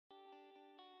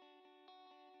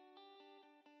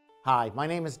Hi, my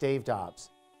name is Dave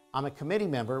Dobbs. I'm a committee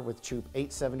member with Troop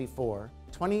 874.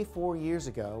 24 years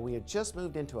ago, we had just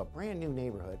moved into a brand new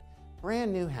neighborhood,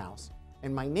 brand new house,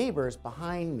 and my neighbors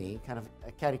behind me, kind of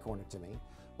catty corner to me,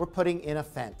 were putting in a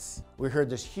fence. We heard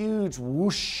this huge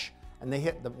whoosh, and they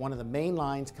hit one of the main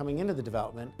lines coming into the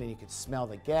development, and you could smell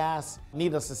the gas.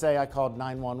 Needless to say, I called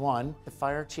 911. The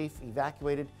fire chief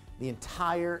evacuated the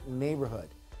entire neighborhood,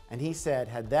 and he said,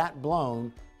 had that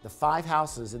blown, the 5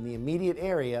 houses in the immediate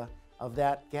area of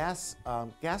that gas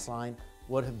line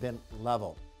would have been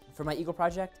leveled. For my Eagle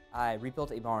project, I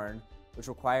rebuilt a barn, which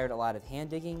required a lot of hand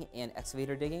digging and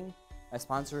excavator digging. My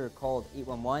sponsor called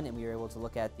 811, and we were able to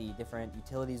look at the different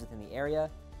utilities within the area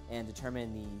and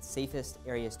determine the safest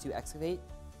areas to excavate.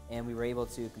 And we were able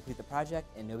to complete the project,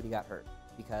 and nobody got hurt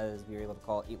because we were able to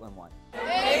call 811.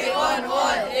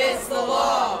 811 is the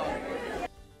law!